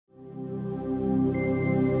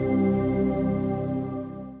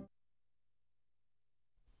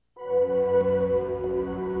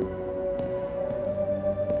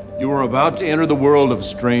You are about to enter the world of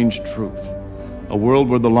strange truth, a world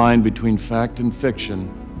where the line between fact and fiction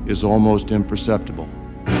is almost imperceptible.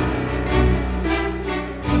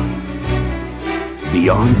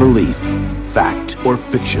 Beyond Belief, Fact or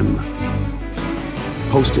Fiction.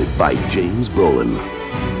 Hosted by James Brolin.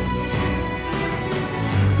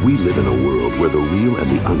 We live in a world where the real and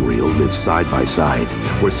the unreal live side by side,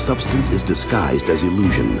 where substance is disguised as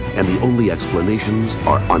illusion, and the only explanations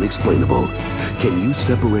are unexplainable. Can you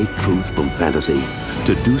separate truth from fantasy?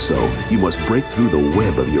 To do so, you must break through the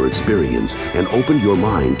web of your experience and open your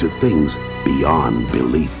mind to things beyond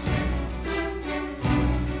belief.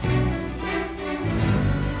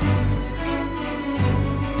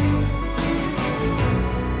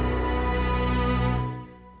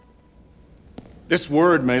 This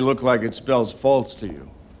word may look like it spells false to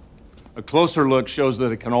you. A closer look shows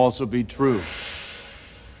that it can also be true.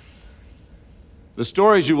 The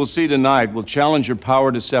stories you will see tonight will challenge your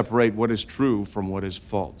power to separate what is true from what is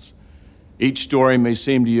false. Each story may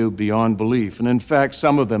seem to you beyond belief, and in fact,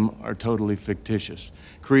 some of them are totally fictitious,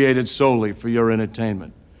 created solely for your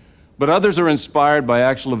entertainment. But others are inspired by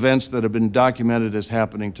actual events that have been documented as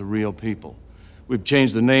happening to real people. We've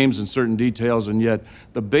changed the names and certain details, and yet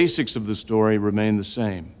the basics of the story remain the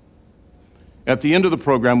same. At the end of the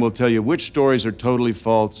program, we'll tell you which stories are totally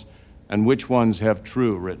false and which ones have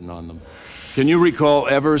true written on them. Can you recall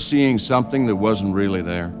ever seeing something that wasn't really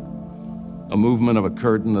there? A movement of a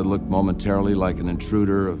curtain that looked momentarily like an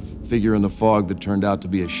intruder, a figure in the fog that turned out to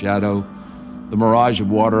be a shadow, the mirage of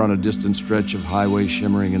water on a distant stretch of highway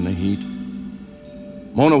shimmering in the heat.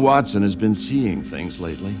 Mona Watson has been seeing things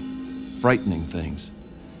lately. Frightening things.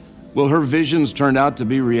 Will her visions turn out to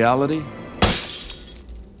be reality?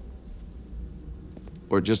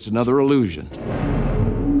 Or just another illusion?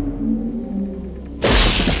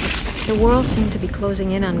 The world seemed to be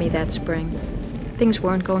closing in on me that spring. Things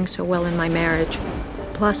weren't going so well in my marriage.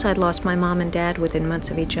 Plus, I'd lost my mom and dad within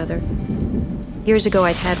months of each other. Years ago,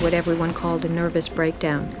 I'd had what everyone called a nervous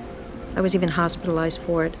breakdown. I was even hospitalized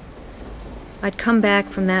for it. I'd come back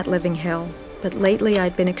from that living hell, but lately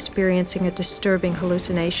I'd been experiencing a disturbing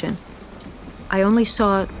hallucination. I only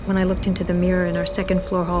saw it when I looked into the mirror in our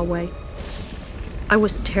second-floor hallway. I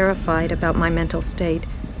was terrified about my mental state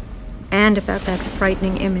and about that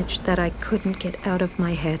frightening image that I couldn't get out of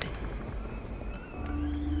my head.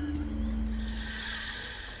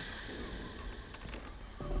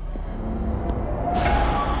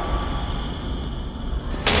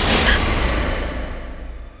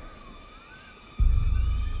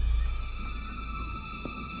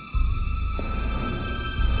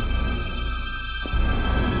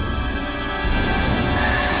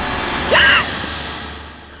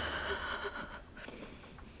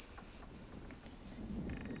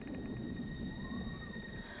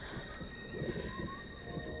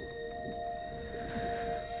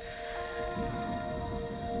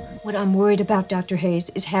 What I'm worried about, Dr.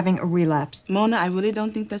 Hayes, is having a relapse. Mona, I really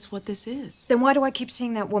don't think that's what this is. Then why do I keep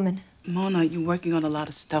seeing that woman? Mona, you're working on a lot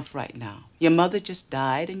of stuff right now. Your mother just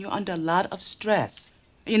died, and you're under a lot of stress.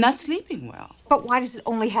 You're not sleeping well. But why does it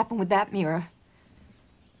only happen with that mirror?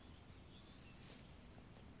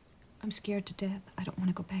 I'm scared to death. I don't want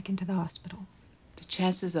to go back into the hospital. The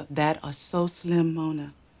chances of that are so slim,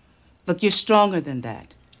 Mona. Look, you're stronger than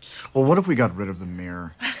that. Well, what if we got rid of the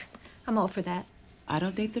mirror? I'm all for that. I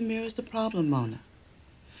don't think the mirror is the problem, Mona.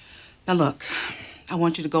 Now look, I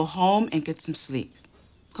want you to go home and get some sleep.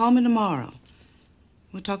 Call me tomorrow.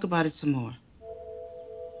 We'll talk about it some more.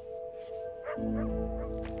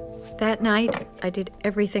 That night, I did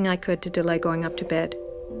everything I could to delay going up to bed.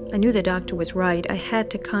 I knew the doctor was right. I had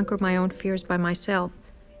to conquer my own fears by myself.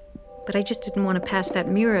 But I just didn't want to pass that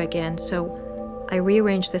mirror again, so I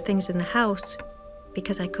rearranged the things in the house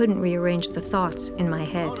because I couldn't rearrange the thoughts in my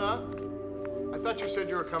head. Mona, I thought you said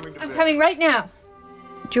you were coming to bed. I'm coming right now.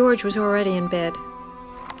 George was already in bed.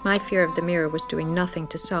 My fear of the mirror was doing nothing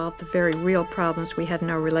to solve the very real problems we had in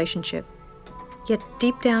our relationship. Yet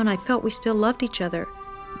deep down, I felt we still loved each other,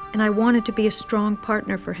 and I wanted to be a strong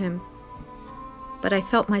partner for him. But I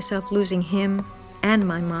felt myself losing him and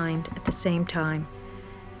my mind at the same time.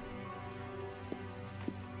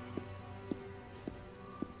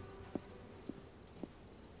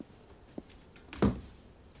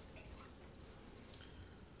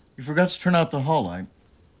 You forgot to turn out the hall light.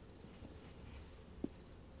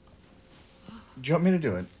 Do you want me to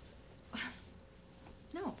do it?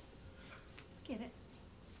 No. Get it.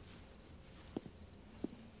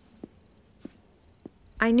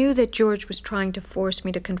 I knew that George was trying to force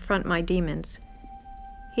me to confront my demons.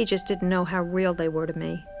 He just didn't know how real they were to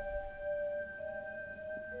me.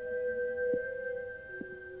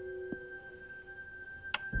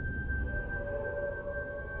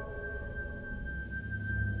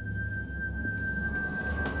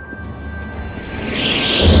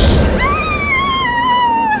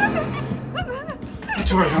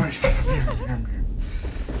 It's all right, all right. Here.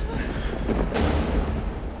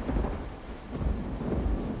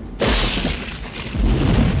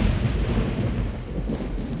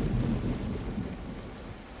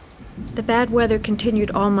 The bad weather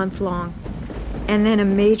continued all month long, and then a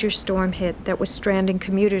major storm hit that was stranding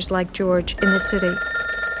commuters like George in the city.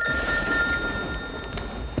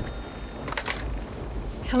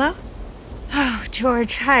 Hello? Oh,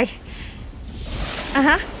 George, hi.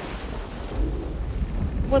 Uh-huh.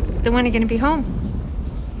 Well, then when are you going to be home?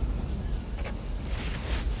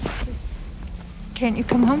 Can't you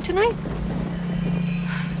come home tonight?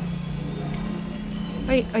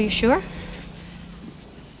 Are you sure?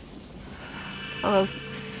 Oh,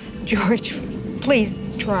 George, please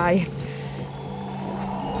try.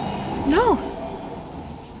 No.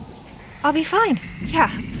 I'll be fine. Yeah.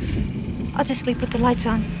 I'll just sleep with the lights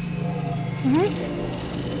on.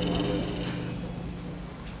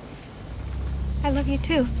 I love you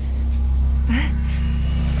too. Bye.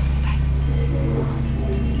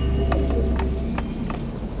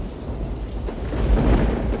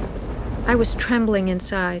 I was trembling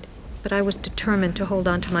inside, but I was determined to hold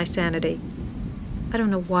on to my sanity. I don't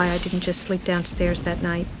know why I didn't just sleep downstairs that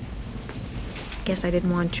night. I guess I didn't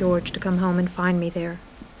want George to come home and find me there.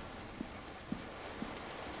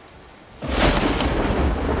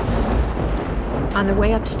 On the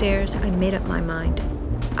way upstairs, I made up my mind.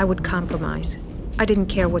 I would compromise. I didn't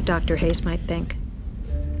care what Dr. Hayes might think.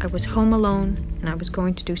 I was home alone, and I was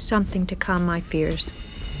going to do something to calm my fears.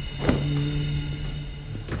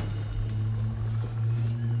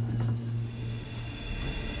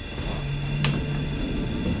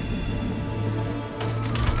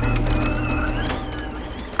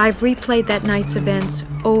 I've replayed that night's events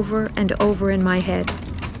over and over in my head,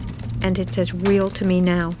 and it's as real to me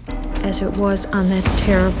now as it was on that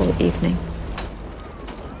terrible evening.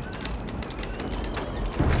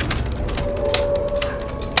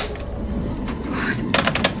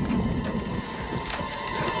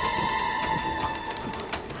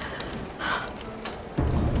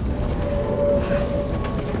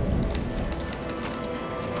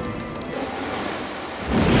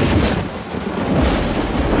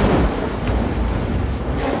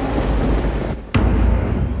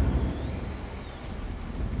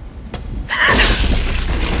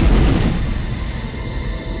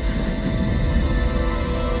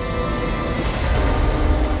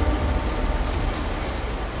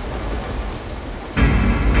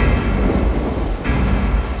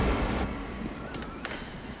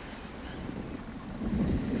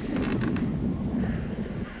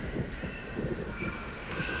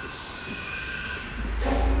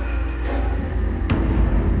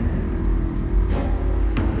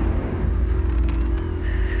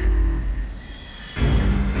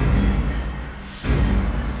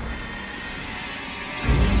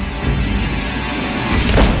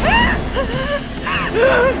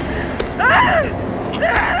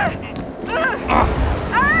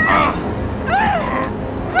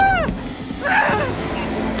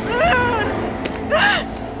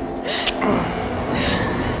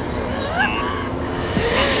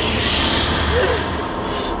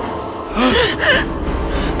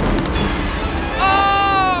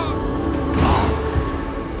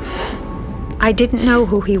 I didn't know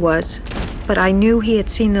who he was, but I knew he had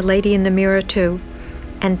seen the lady in the mirror too,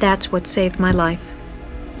 and that's what saved my life.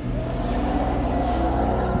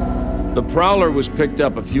 The prowler was picked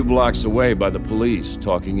up a few blocks away by the police,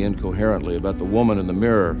 talking incoherently about the woman in the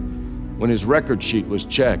mirror. When his record sheet was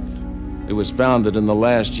checked, it was found that in the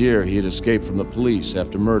last year he had escaped from the police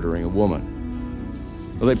after murdering a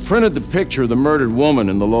woman. Well, they printed the picture of the murdered woman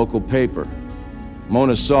in the local paper.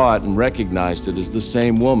 Mona saw it and recognized it as the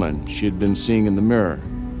same woman she had been seeing in the mirror.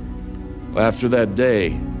 After that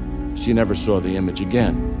day, she never saw the image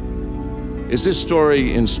again. Is this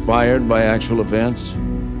story inspired by actual events,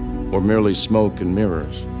 or merely smoke and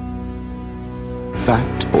mirrors?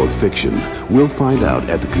 Fact or fiction? We'll find out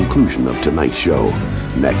at the conclusion of tonight's show.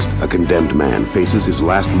 Next, a condemned man faces his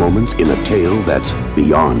last moments in a tale that's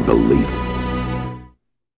beyond belief.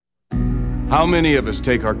 How many of us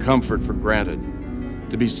take our comfort for granted?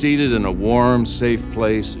 To be seated in a warm, safe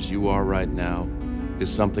place as you are right now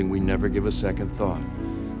is something we never give a second thought.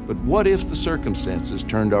 But what if the circumstances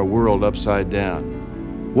turned our world upside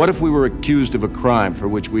down? What if we were accused of a crime for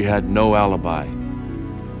which we had no alibi?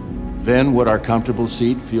 Then would our comfortable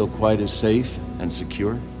seat feel quite as safe and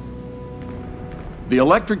secure? The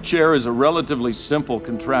electric chair is a relatively simple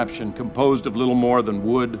contraption composed of little more than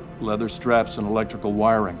wood, leather straps, and electrical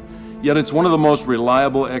wiring. Yet it's one of the most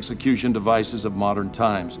reliable execution devices of modern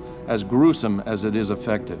times, as gruesome as it is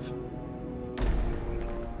effective.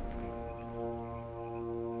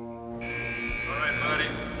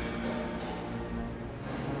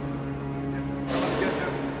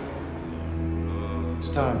 It's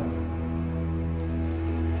time.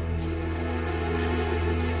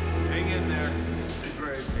 Hang in there. Be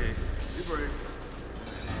brave, Kate. Be brave.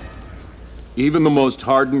 Even the most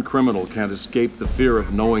hardened criminal can't escape the fear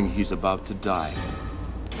of knowing he's about to die.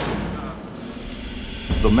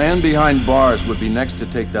 The man behind bars would be next to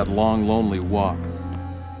take that long, lonely walk.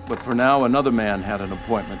 But for now, another man had an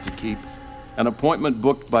appointment to keep. An appointment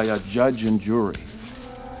booked by a judge and jury.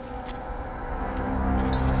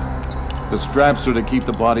 The straps are to keep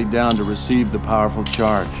the body down to receive the powerful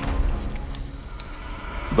charge.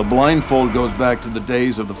 The blindfold goes back to the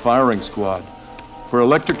days of the firing squad. For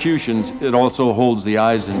electrocutions, it also holds the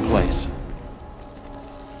eyes in place.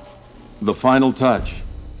 The final touch,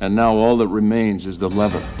 and now all that remains is the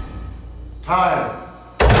lever. Time.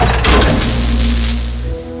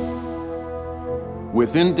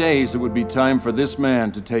 Within days, it would be time for this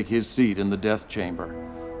man to take his seat in the death chamber.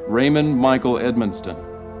 Raymond Michael Edmonston,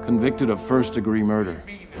 convicted of first-degree murder.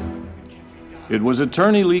 It was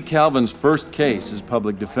attorney Lee Calvin's first case as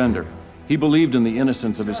public defender. He believed in the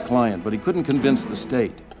innocence of his client, but he couldn't convince the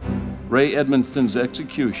state. Ray Edmonston's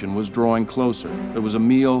execution was drawing closer. There was a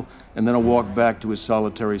meal and then a walk back to his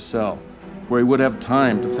solitary cell, where he would have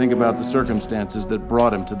time to think about the circumstances that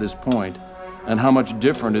brought him to this point and how much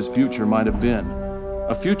different his future might have been.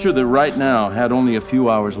 A future that right now had only a few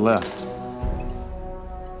hours left.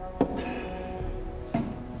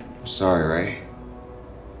 I'm sorry, Ray.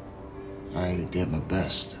 I did my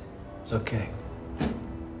best. It's okay.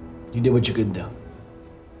 You did what you could do.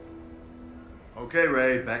 Okay,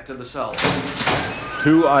 Ray, back to the cell.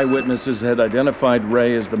 2 eyewitnesses had identified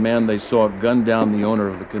Ray as the man they saw gun down the owner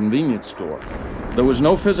of a convenience store. There was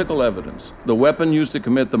no physical evidence. The weapon used to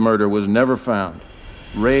commit the murder was never found.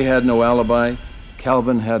 Ray had no alibi.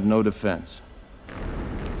 Calvin had no defense.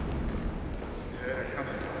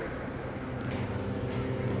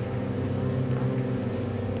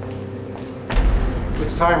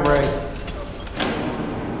 It's time, Ray.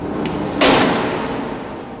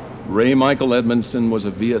 Ray Michael Edmonston was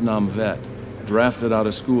a Vietnam vet, drafted out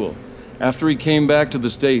of school. After he came back to the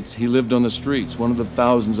States, he lived on the streets, one of the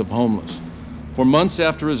thousands of homeless. For months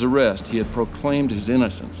after his arrest, he had proclaimed his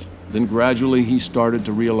innocence. Then gradually he started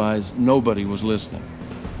to realize nobody was listening.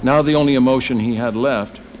 Now the only emotion he had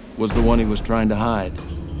left was the one he was trying to hide: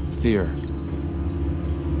 fear.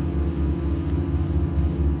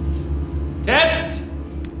 Test!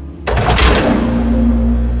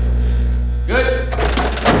 Good.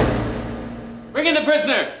 Bring in the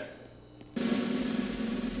prisoner.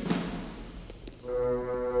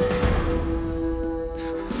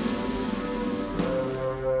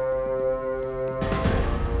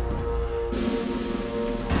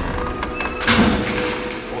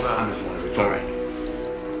 Hold on, Mr. Wonder. It's all right.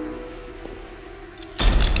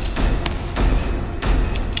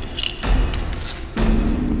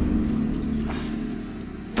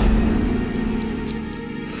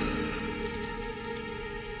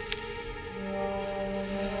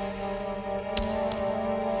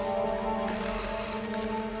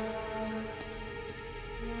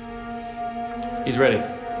 He's ready.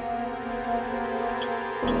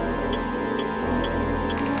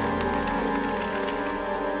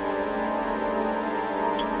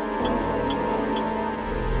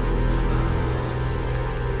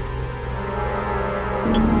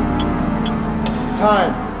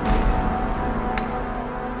 Time.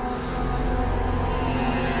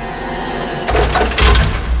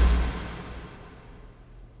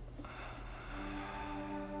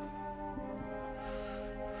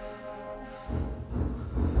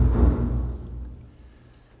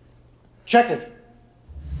 Check it.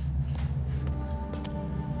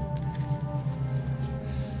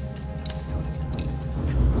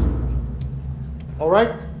 All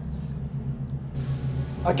right?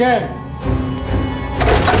 Again.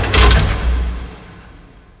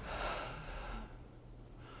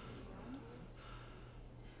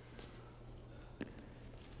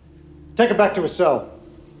 Take him back to his cell.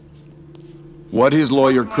 What his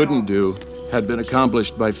lawyer couldn't do had been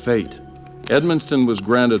accomplished by fate. Edmonston was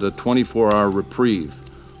granted a 24-hour reprieve.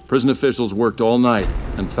 Prison officials worked all night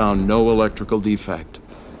and found no electrical defect.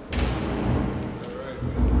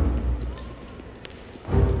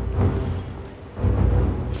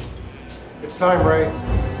 It's time, Ray.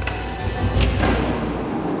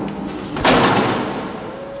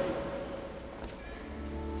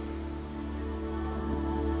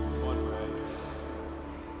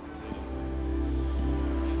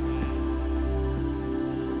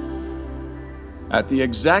 At the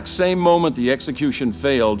exact same moment the execution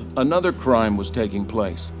failed, another crime was taking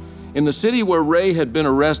place. In the city where Ray had been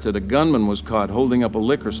arrested, a gunman was caught holding up a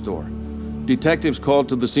liquor store. detectives called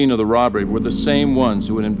to the scene of the robbery were the same ones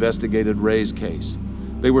who had investigated Ray's case.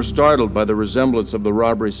 They were startled by the resemblance of the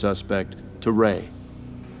robbery suspect to Ray.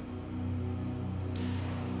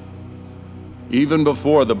 Even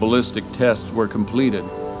before the ballistic tests were completed,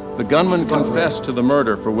 the gunman confessed to the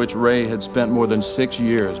murder for which Ray had spent more than 6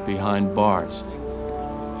 years behind bars.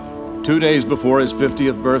 2 days before his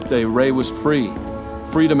 50th birthday, Ray was free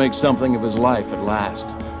to make something of his life at last.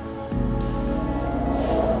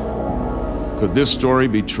 Could this story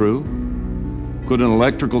be true? Could an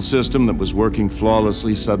electrical system that was working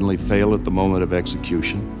flawlessly suddenly fail at the moment of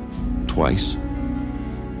execution? Twice?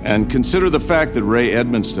 And consider the fact that Ray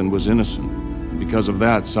Edmonston was innocent. Because of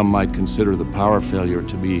that, some might consider the power failure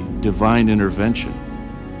to be divine intervention.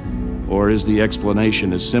 Or is the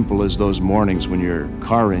explanation as simple as those mornings when your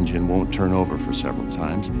car engine won't turn over for several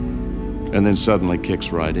times, and then suddenly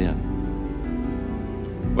kicks right in?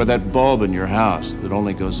 Or that bulb in your house that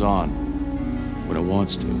only goes on when it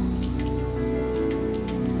wants to?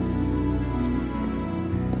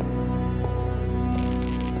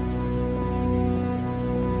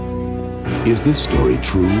 Is this story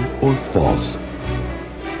true or false?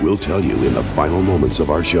 We'll tell you in the final moments of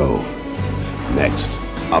our show. Next,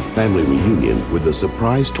 a family reunion with a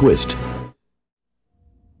surprise twist.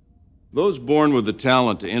 Those born with the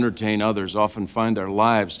talent to entertain others often find their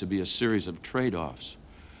lives to be a series of trade-offs.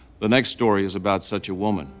 The next story is about such a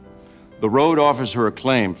woman. The road offers her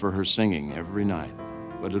acclaim for her singing every night,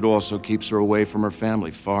 but it also keeps her away from her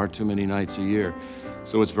family far too many nights a year,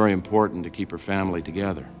 so it's very important to keep her family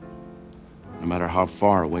together, no matter how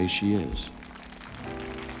far away she is.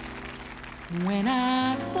 When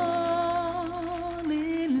I fall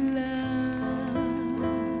in love,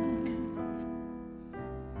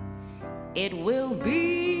 it will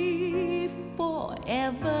be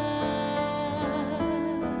forever,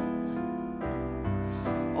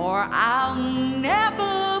 or I'll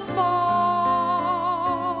never fall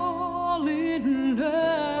in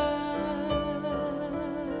love.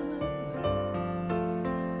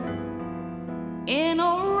 In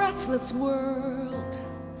a restless world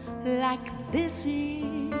like this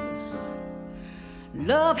is,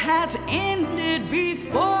 love has ended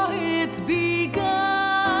before it's begun,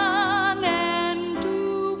 and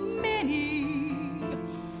too many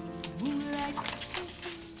who like this.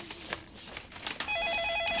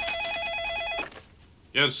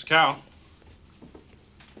 Yeah, this is Cal.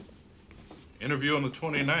 Interview on the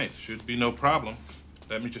 29th. Should be no problem.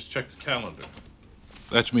 Let me just check the calendar.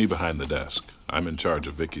 That's me behind the desk. I'm in charge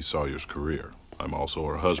of Vicky Sawyer's career. I'm also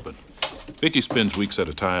her husband. Vicky spends weeks at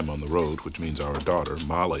a time on the road, which means our daughter,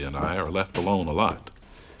 Molly, and I are left alone a lot.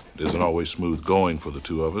 It isn't always smooth going for the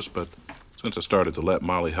two of us, but since I started to let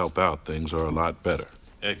Molly help out, things are a lot better.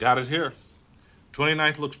 Yeah, got it here.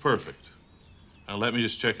 29th looks perfect. Now let me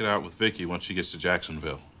just check it out with Vicky once she gets to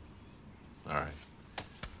Jacksonville. All right.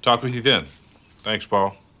 Talk with you then. Thanks,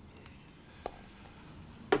 Paul.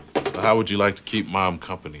 Well, how would you like to keep Mom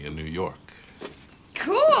company in New York?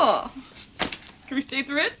 Cool. Can we stay at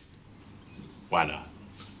the Ritz? Why not?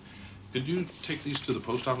 Could you take these to the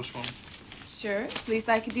post office for me? Sure. It's the least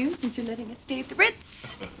I could do since you're letting us stay at the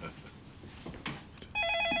Ritz.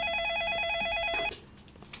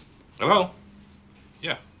 Hello?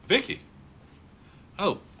 Yeah, Vicky.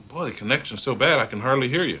 Oh, boy, the connection's so bad I can hardly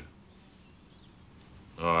hear you.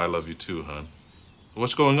 Oh, I love you too, hon.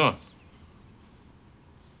 What's going on?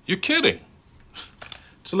 You're kidding.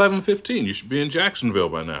 It's 11:15. You should be in Jacksonville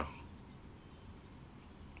by now.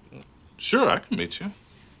 Sure, I can meet you.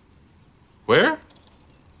 Where?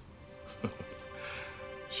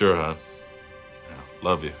 Sure, hon. Yeah,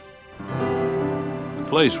 love you. The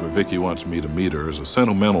place where Vicky wants me to meet her is a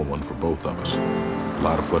sentimental one for both of us. A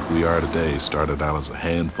lot of what we are today started out as a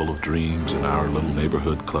handful of dreams in our little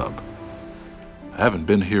neighborhood club. I haven't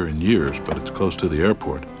been here in years, but it's close to the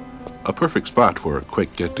airport. A perfect spot for a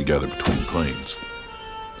quick get-together between planes.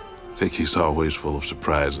 Vicky's always full of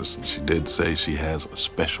surprises, and she did say she has a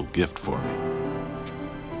special gift for me.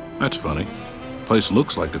 That's funny. The place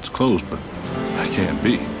looks like it's closed, but that can't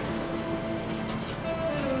be.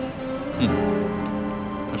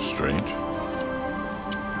 That's strange.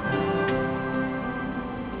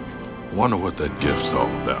 Wonder what that gift's all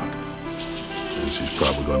about. And she's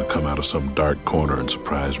probably going to come out of some dark corner and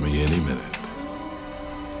surprise me any minute.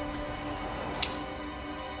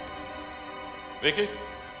 Vicky?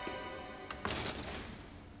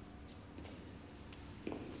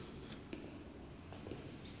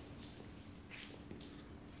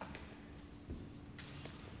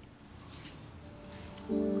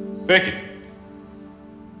 Vicky.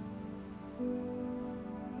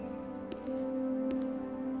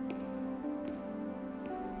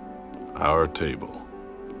 Our table.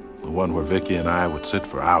 The one where Vicky and I would sit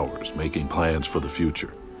for hours making plans for the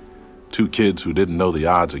future. Two kids who didn't know the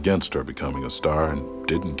odds against her becoming a star and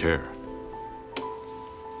didn't care.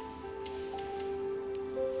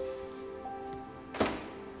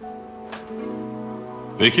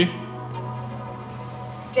 Vicky?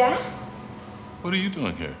 Dad? What are you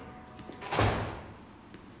doing here?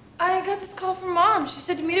 I got this call from Mom. She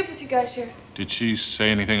said to meet up with you guys here. Did she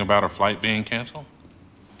say anything about her flight being canceled?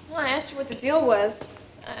 Well, I asked her what the deal was.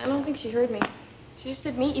 I don't think she heard me. She just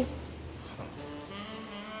said meet you.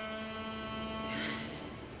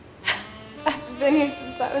 I've been here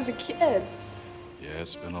since I was a kid. Yeah,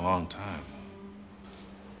 it's been a long time.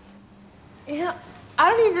 Yeah,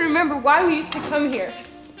 I don't even remember why we used to come here.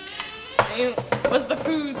 I mean, was the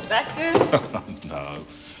food that good? No,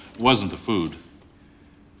 it wasn't the food.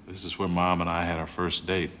 This is where Mom and I had our first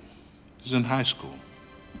date. It was in high school.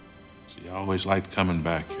 She always liked coming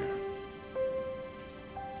back here.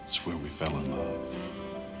 It's where we fell in love.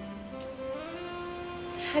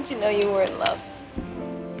 How'd you know you were in love?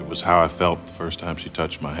 It was how I felt the first time she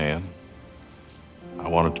touched my hand. I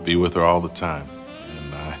wanted to be with her all the time,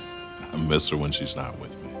 and I miss her when she's not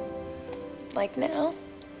with me. Like now?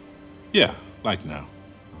 Yeah, like now.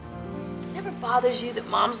 Never bothers you that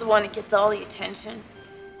Mom's the one that gets all the attention?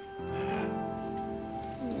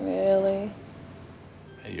 Really?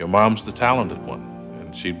 Hey, your mom's the talented one,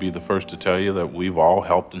 and she'd be the first to tell you that we've all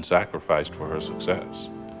helped and sacrificed for her success.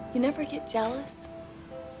 You never get jealous?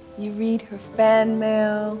 You read her fan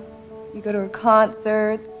mail, you go to her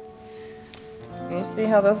concerts, and you see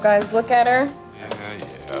how those guys look at her?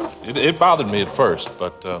 Yeah. It bothered me at first,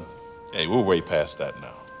 but hey, we're way past that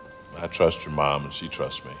now. I trust your mom, and she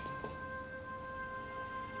trusts me.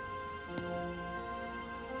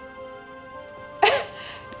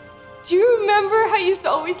 Do you remember how you used to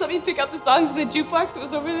always let me pick out the songs in the jukebox that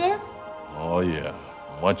was over there? Oh, yeah.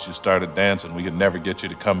 Once you started dancing, we could never get you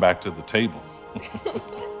to come back to the table.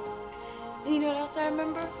 And you know what else I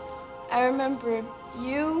remember? I remember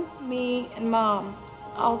you, me, and Mom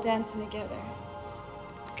all dancing together.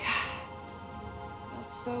 God, that was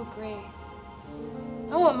so great.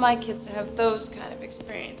 I want my kids to have those kind of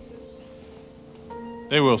experiences.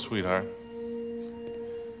 They will, sweetheart.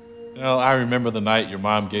 Well, I remember the night your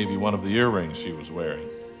mom gave you one of the earrings she was wearing.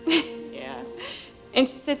 Yeah. And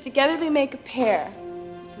she said together they make a pair.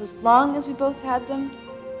 So as long as we both had them,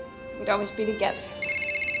 we'd always be together.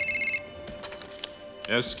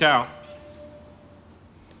 Yes, Cal.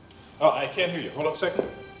 Oh, I can't hear you. Hold on a second.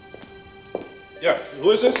 Yeah, who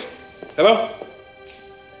is this? Hello?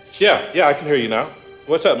 Yeah, I can hear you now.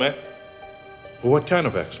 What's up, man? Well, what kind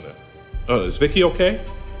of accident? Oh, is Vicky okay?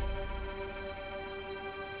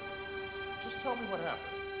 Just tell me what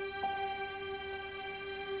happened.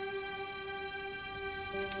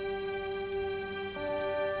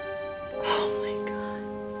 Oh my God.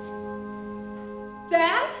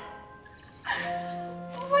 Dad?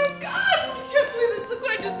 Oh my God! I can't believe this. Look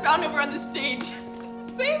what I just found over on the stage.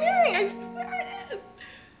 It's the same earring. I swear it is.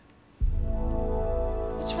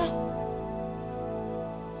 What's wrong?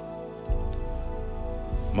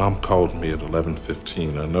 Mom called me at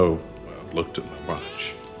 11:15. I know. I looked at my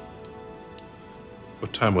watch.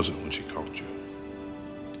 What time was it when she called you?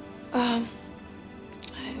 I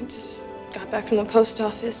just got back from the post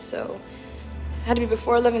office, so it had to be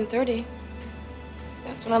before 11:30.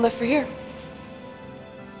 That's when I left for here.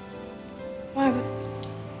 Why?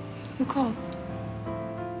 Who called?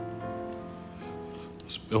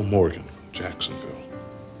 It's Bill Morgan from Jacksonville.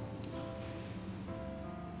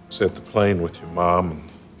 Said the plane with your mom and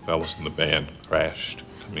fellas in the band crashed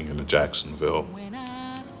coming into Jacksonville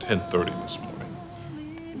 10:30 this morning.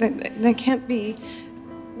 That can't be.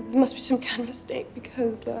 There must be some kind of mistake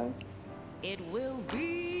because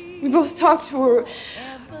we both talked to her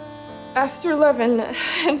after 11,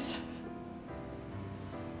 and so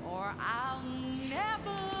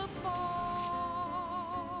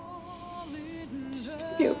it's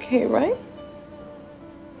gonna be okay, right?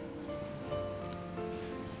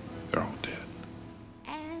 They're all dead.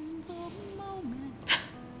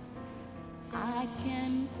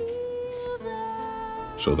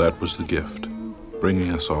 So that was the gift,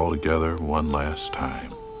 bringing us all together one last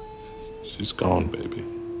time. She's gone, baby.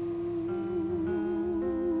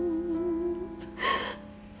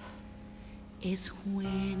 Is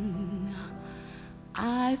when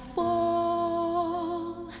I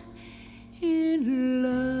fall in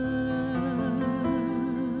love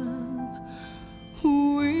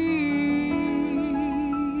with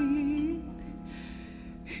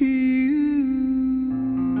you.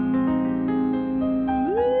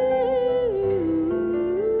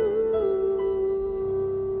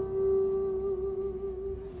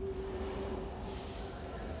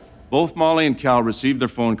 Both Molly and Cal received their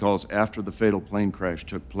phone calls after the fatal plane crash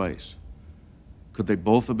took place. Could they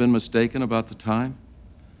both have been mistaken about the time?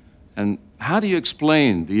 And how do you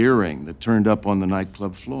explain the earring that turned up on the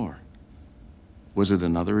nightclub floor? Was it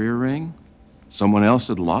another earring someone else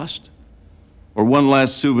had lost? Or one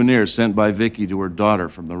last souvenir sent by Vicky to her daughter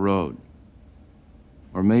from the road?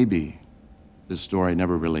 Or maybe this story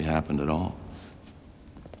never really happened at all.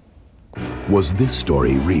 Was this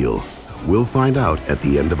story real? We'll find out at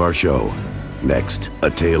the end of our show. Next,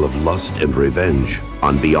 a tale of lust and revenge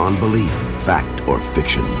on Beyond Belief, Fact or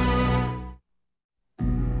Fiction.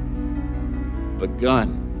 The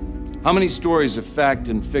gun. How many stories of fact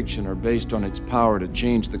and fiction are based on its power to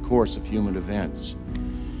change the course of human events?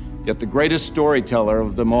 Yet the greatest storyteller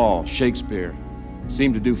of them all, Shakespeare,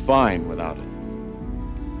 seemed to do fine without it.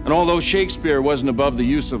 And although Shakespeare wasn't above the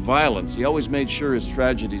use of violence, he always made sure his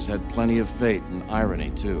tragedies had plenty of fate and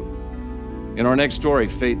irony, too. In our next story,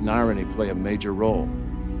 fate and irony play a major role.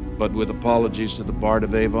 But with apologies to the Bard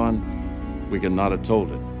of Avon, we could not have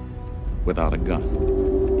told it without a gun.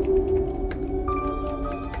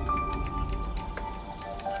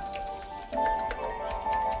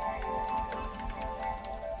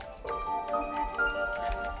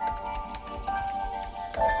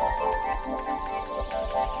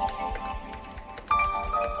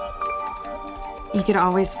 You could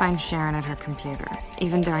always find Sharon at her computer,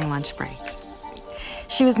 even during lunch break.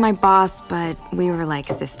 She was my boss, but we were like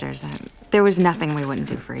sisters, and there was nothing we wouldn't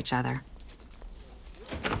do for each other.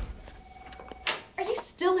 Are you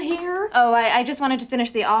still here? Oh, I just wanted to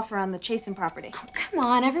finish the offer on the Chasen property. Oh, come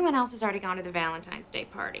on, everyone else has already gone to the Valentine's Day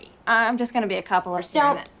party. I'm just gonna be a couple or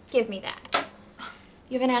Don't give me that.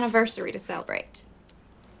 You have an anniversary to celebrate.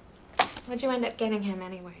 What'd you end up getting him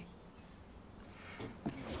anyway?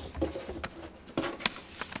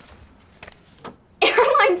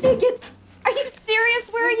 Airline tickets! Are you serious?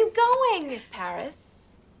 Where are you going? Paris.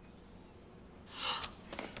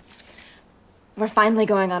 We're finally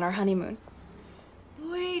going on our honeymoon.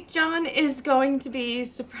 Boy, John is going to be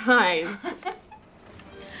surprised.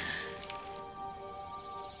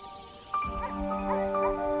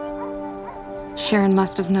 Sharon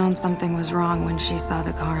must have known something was wrong when she saw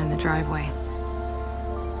the car in the driveway.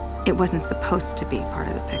 It wasn't supposed to be part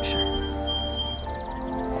of the picture.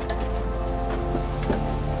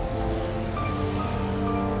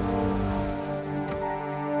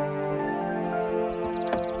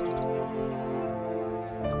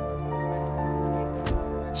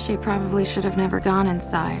 She probably should have never gone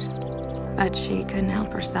inside, but she couldn't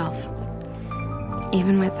help herself,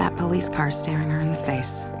 even with that police car staring her in the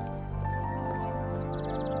face.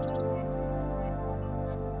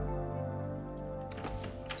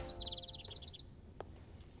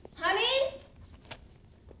 Honey?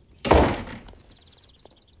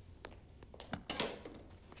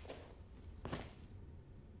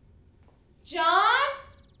 John?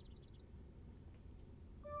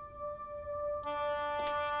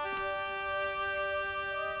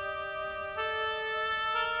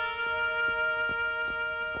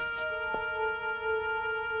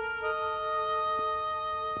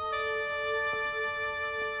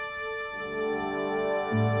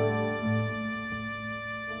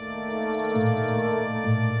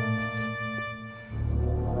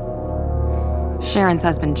 Sharon's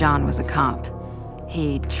husband, John, was a cop.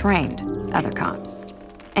 He trained other cops,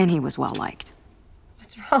 and he was well-liked.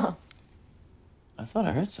 What's wrong? I thought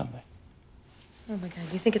I heard something. Oh my God,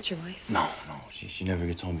 you think it's your wife? No, she never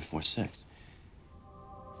gets home before 6.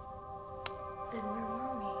 Then where were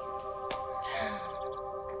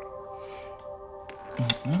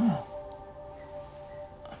we? No.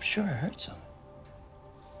 I'm sure I heard something.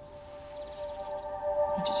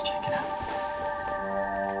 Let me just check it out.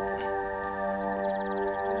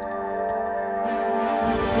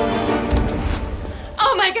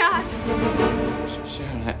 Oh my God!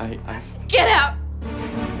 Sharon, I... Get out!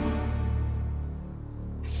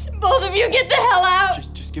 Both of you get the hell out!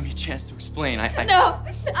 Just give me a chance to explain. No!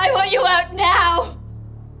 I want you out now!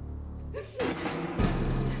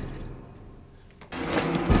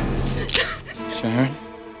 Sharon,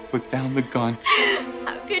 put down the gun.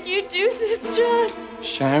 How could you do this, John?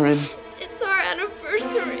 Sharon. It's our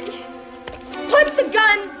anniversary. Put the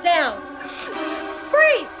gun down!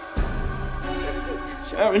 Freeze!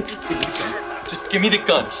 Sharon, just give me the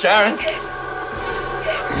gun. Sharon!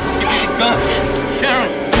 Just give me the gun.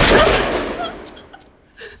 Sharon!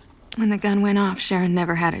 When the gun went off, Sharon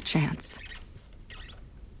never had a chance.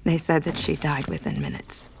 They said that she died within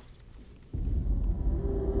minutes.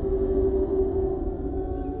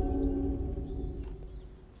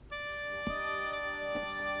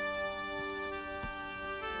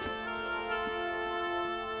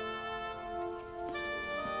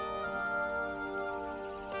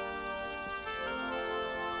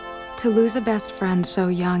 To lose a best friend so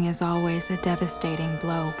young is always a devastating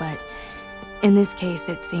blow, but in this case,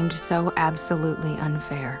 it seemed so absolutely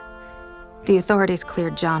unfair. The authorities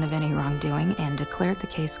cleared John of any wrongdoing and declared the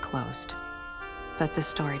case closed. But the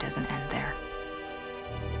story doesn't end there.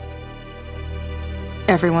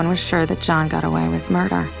 Everyone was sure that John got away with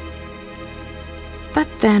murder. But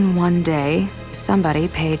then one day, somebody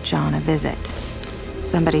paid John a visit.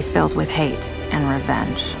 Somebody filled with hate and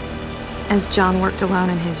revenge. As John worked alone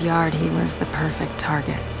in his yard, he was the perfect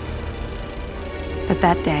target. But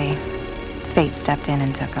that day, fate stepped in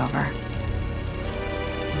and took over.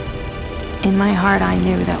 In my heart, I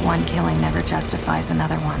knew that one killing never justifies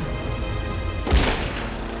another one.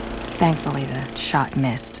 Thankfully, the shot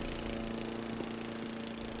missed.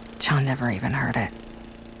 John never even heard it.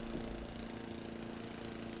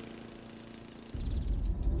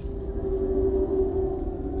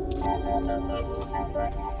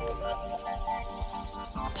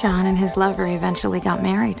 John and his lover eventually got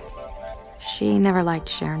married. She never liked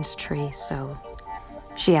Sharon's tree, so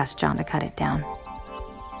she asked John to cut it down.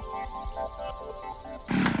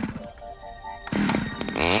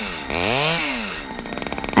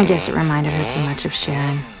 I guess it reminded her too much of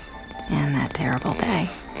Sharon and that terrible day.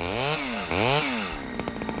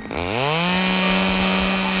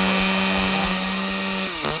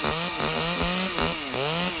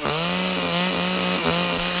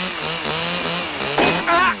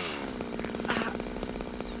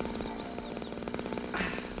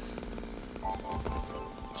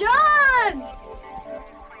 John!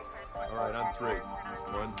 All right, on 3.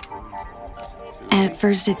 1, 2. At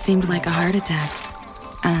first, it seemed like a heart attack,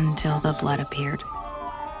 until the blood appeared.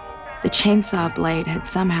 The chainsaw blade had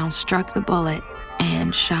somehow struck the bullet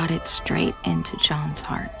and shot it straight into John's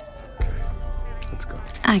heart. Okay, let's go.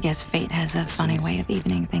 I guess fate has a funny way of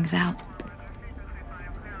evening things out.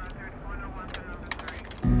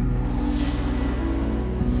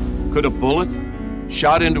 Could a bullet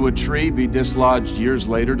shot into a tree be dislodged years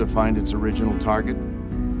later to find its original target?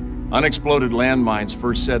 Unexploded landmines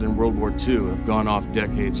first set in World War II have gone off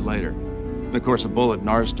decades later. And of course, a bullet in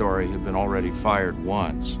our story had been already fired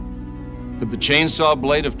once. Could the chainsaw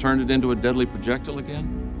blade have turned it into a deadly projectile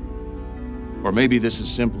again? Or maybe this is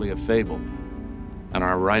simply a fable, and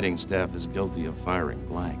our writing staff is guilty of firing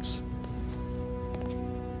blanks.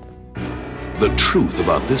 The truth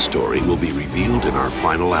about this story will be revealed in our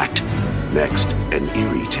final act. Next, an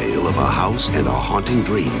eerie tale of a house and a haunting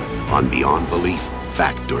dream on Beyond Belief,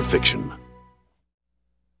 Fact or Fiction.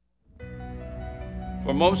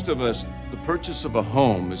 For most of us, the purchase of a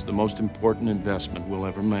home is the most important investment we'll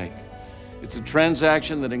ever make. It's a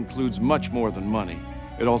transaction that includes much more than money.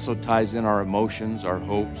 It also ties in our emotions, our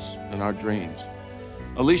hopes, and our dreams.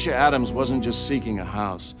 Alicia Adams wasn't just seeking a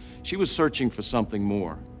house. She was searching for something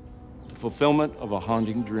more. The fulfillment of a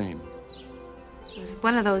haunting dream. It was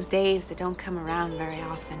one of those days that don't come around very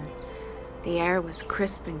often. The air was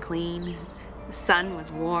crisp and clean. The sun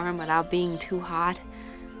was warm without being too hot.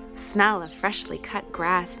 The smell of freshly cut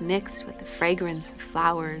grass mixed with the fragrance of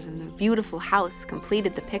flowers, and the beautiful house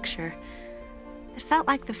completed the picture. It felt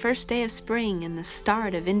like the first day of spring and the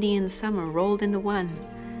start of Indian summer rolled into one.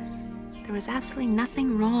 There was absolutely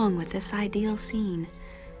nothing wrong with this ideal scene,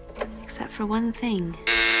 except for one thing.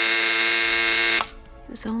 It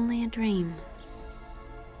was only a dream.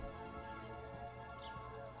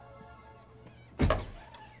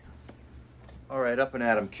 All right, up and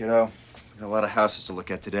at 'em, kiddo. Got a lot of houses to look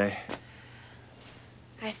at today.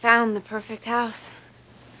 I found the perfect house.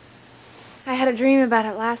 I had a dream about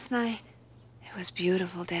it last night. It was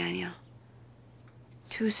beautiful, Daniel.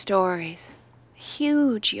 2 stories,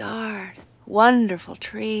 huge yard, wonderful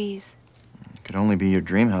trees. It could only be your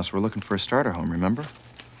dream house. We're looking for a starter home, remember?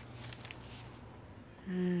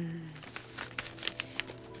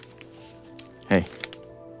 Hey,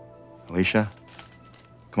 Alicia,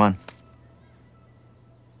 come on.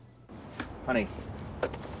 Honey.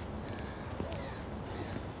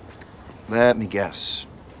 Let me guess.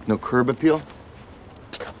 No curb appeal?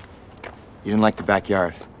 You didn't like the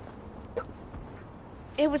backyard?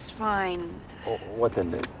 It was fine. Oh, what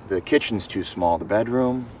then? The kitchen's too small. The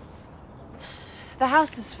bedroom? The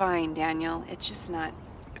house is fine, Daniel. It's just not.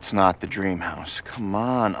 It's not the dream house. Come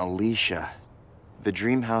on, Alicia. The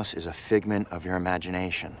dream house is a figment of your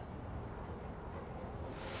imagination.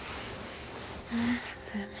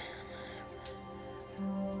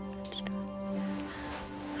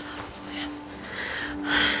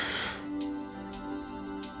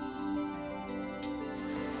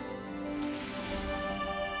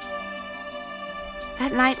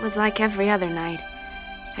 That night was like every other night.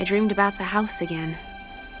 I dreamed about the house again.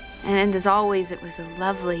 And as always, it was a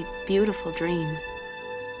lovely, beautiful dream.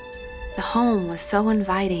 The home was so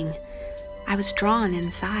inviting. I was drawn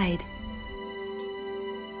inside.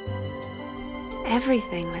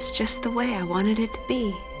 Everything was just the way I wanted it to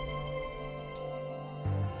be.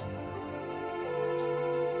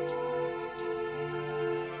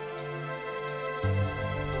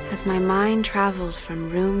 As my mind traveled from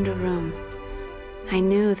room to room, I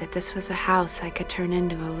knew that this was a house I could turn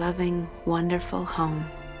into a loving, wonderful home.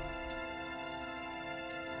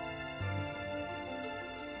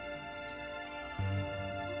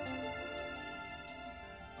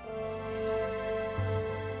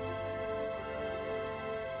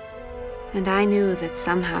 And I knew that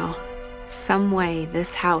somehow, some way,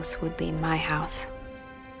 this house would be my house.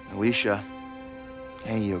 Alicia,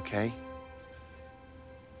 hey, you okay?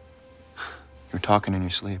 You're talking in your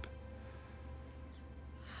sleep.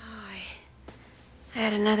 I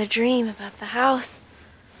had another dream about the house.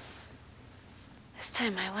 This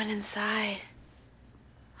time I went inside.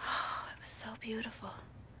 Oh, it was so beautiful.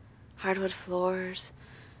 Hardwood floors,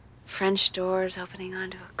 French doors opening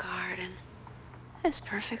onto a garden. It was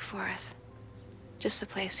perfect for us. Just the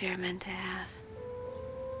place we were meant to have.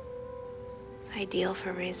 It's ideal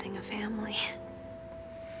for raising a family.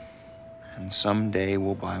 And someday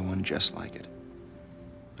we'll buy one just like it.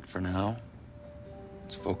 But for now,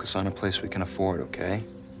 let's focus on a place we can afford, okay?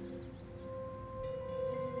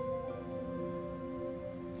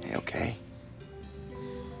 Hey, okay?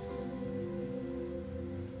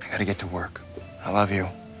 I gotta get to work. I love you.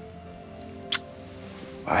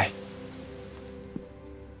 Bye.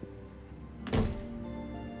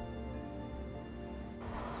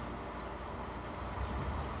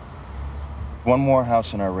 One more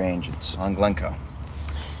house in our range. It's on Glencoe.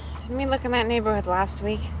 Didn't we look in that neighborhood last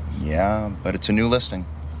week? Yeah, but it's a new listing.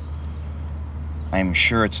 I'm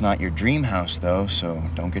sure it's not your dream house, though, so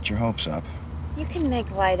don't get your hopes up. You can make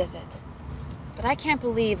light of it. But I can't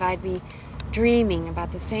believe I'd be dreaming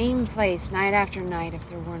about the same place night after night if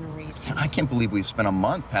there weren't a reason. I can't believe we've spent a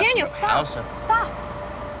month passing Daniel, the stop! house. Stop!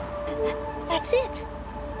 That's it.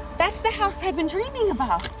 That's the house I've been dreaming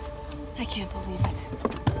about. I can't believe it.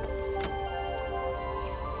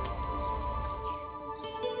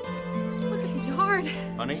 Look at the yard.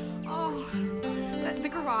 Honey? Oh, the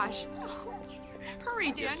garage. Oh,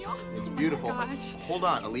 hurry, Daniel. It's beautiful. Oh, gosh. Hold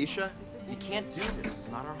on, Alicia. You can't do this. It's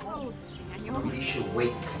not our home. Oh, Daniel. Alicia, wait.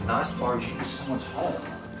 You cannot barge into someone's home.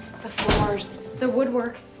 The floors, the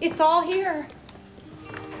woodwork, it's all here.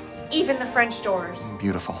 Even the French doors.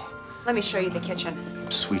 Beautiful. Let me show you the kitchen.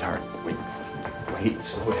 Sweetheart, wait. Wait,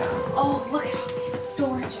 slow down. Oh, look at all these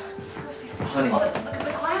storages. Perfect. Honey. Oh, look at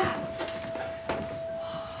the glass.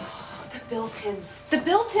 Oh, the built-ins. The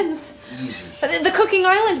built-ins. Easy. The cooking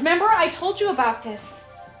island. Remember? I told you about this.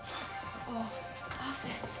 Oh, this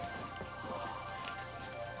oven.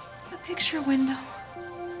 A picture window.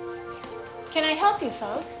 Can I help you,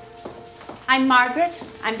 folks? I'm Margaret.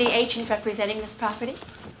 I'm the agent representing this property.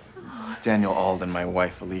 Daniel Alden, my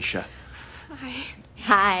wife, Alicia. Hi.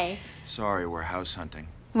 Hi. Sorry, we're house hunting.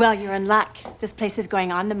 Well, you're in luck. This place is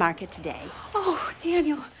going on the market today. Oh,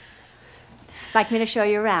 Daniel. Like me to show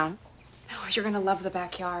you around? Oh, you're gonna love the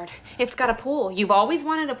backyard. It's got a pool. You've always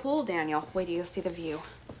wanted a pool, Daniel. Wait till you see the view.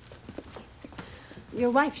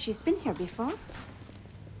 Your wife, she's been here before.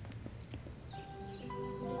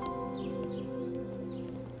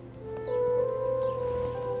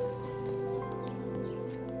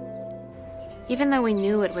 Even though we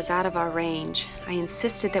knew it was out of our range, I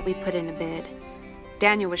insisted that we put in a bid.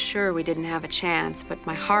 Daniel was sure we didn't have a chance, but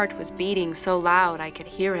my heart was beating so loud I could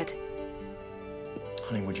hear it.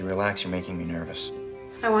 Honey, would you relax? You're making me nervous.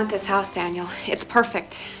 I want this house, Daniel. It's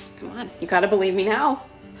perfect. Come on, you gotta believe me now.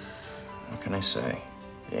 What can I say?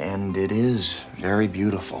 And it is very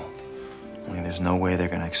beautiful. Only there's no way they're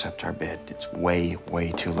gonna accept our bid. It's way,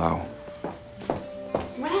 way too low.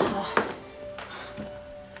 Well,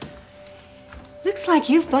 looks like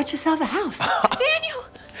you've bought yourself a house. Daniel!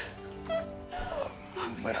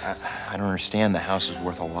 But I don't understand. The house is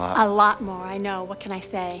worth a lot. A lot more, I know. What can I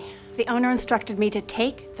say? The owner instructed me to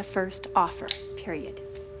take the first offer, period.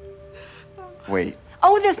 Wait.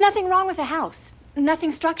 Oh, there's nothing wrong with the house.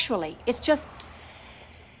 Nothing structurally. It's just...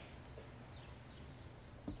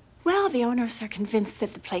 Well, the owners are convinced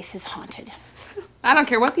that the place is haunted. I don't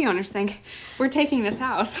care what the owners think. We're taking this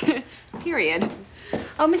house. Period.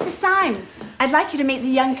 Oh, Mrs. Symes, I'd like you to meet the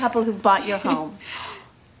young couple who bought your home.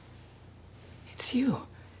 It's you.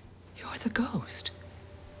 You're the ghost.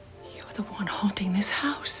 You're the one haunting this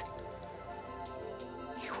house.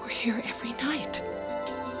 You were here every night.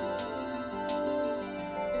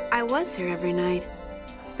 I was here every night,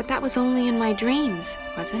 but that was only in my dreams,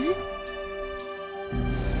 wasn't it?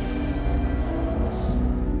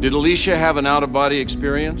 Did Alicia have an out-of-body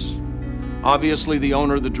experience? Obviously, the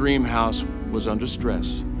owner of the dream house was under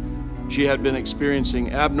stress. She had been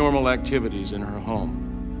experiencing abnormal activities in her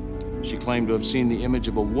home. She claimed to have seen the image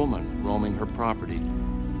of a woman roaming her property.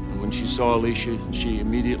 And when she saw Alicia, she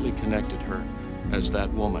immediately connected her as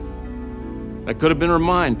that woman. That could have been her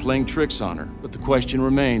mind playing tricks on her, but the question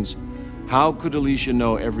remains, how could Alicia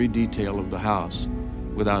know every detail of the house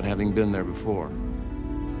without having been there before?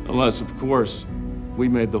 Unless, of course, we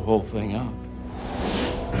made the whole thing up.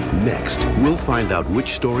 Next, we'll find out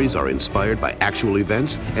which stories are inspired by actual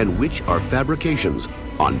events and which are fabrications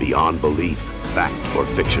on Beyond Belief, Fact or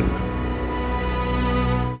Fiction.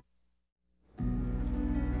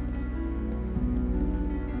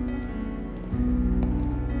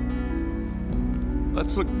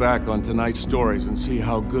 Let's look back on tonight's stories and see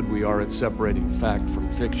how good we are at separating fact from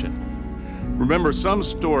fiction. Remember, some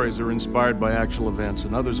stories are inspired by actual events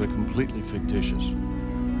and others are completely fictitious.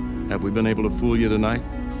 Have we been able to fool you tonight?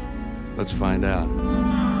 Let's find out.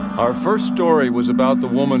 Our first story was about the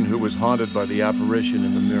woman who was haunted by the apparition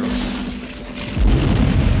in the mirror.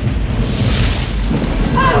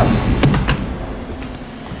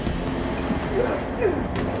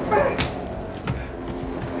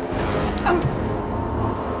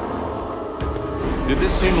 Did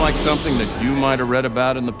this seem like something that you might have read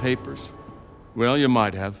about in the papers? Well, you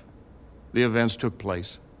might have. The events took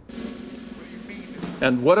place.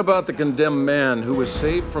 And what about the condemned man who was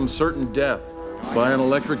saved from certain death by an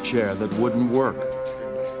electric chair that wouldn't work?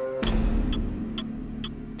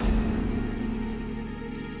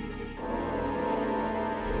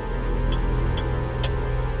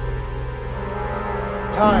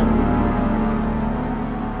 Time.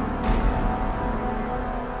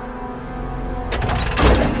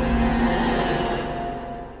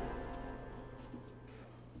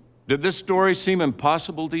 Did this story seem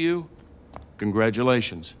impossible to you?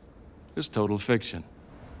 Congratulations. It's total fiction.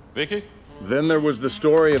 Vicky? Then there was the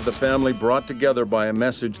story of the family brought together by a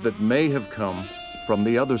message that may have come from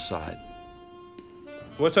the other side.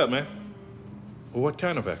 What's up, man? What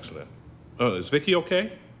kind of accident? Is Vicky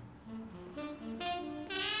okay?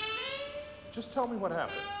 Just tell me what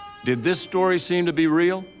happened. Did this story seem to be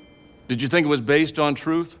real? Did you think it was based on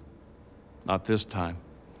truth? Not this time.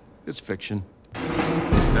 It's fiction.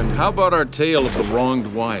 And how about our tale of the wronged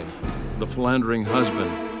wife, the philandering husband,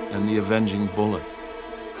 and the avenging bullet?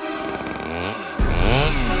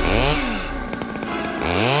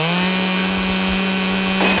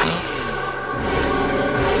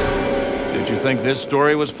 Did you think this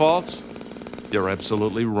story was false? You're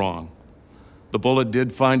absolutely wrong. The bullet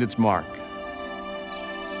did find its mark.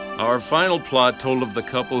 Our final plot told of the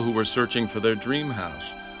couple who were searching for their dream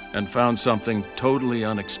house and found something totally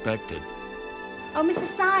unexpected. Oh,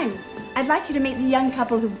 Mrs. Symes, I'd like you to meet the young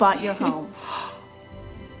couple who bought your homes.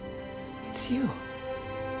 It's you.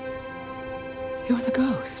 You're the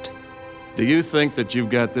ghost. Do you think that you've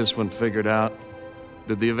got this one figured out?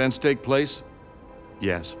 Did the events take place?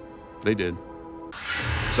 Yes, they did.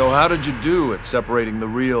 So how did you do at separating the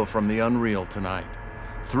real from the unreal tonight?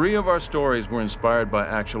 3 of our stories were inspired by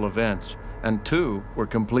actual events, and 2 were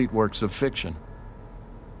complete works of fiction.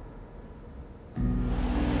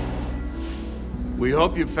 We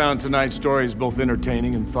hope you found tonight's stories both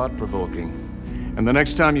entertaining and thought-provoking. And the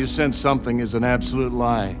next time you sense something is an absolute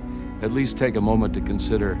lie, at least take a moment to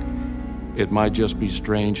consider it might just be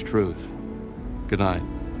strange truth. Good night.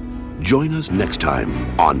 Join us next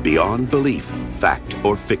time on Beyond Belief, Fact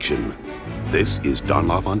or Fiction. This is Don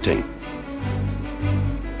LaFontaine.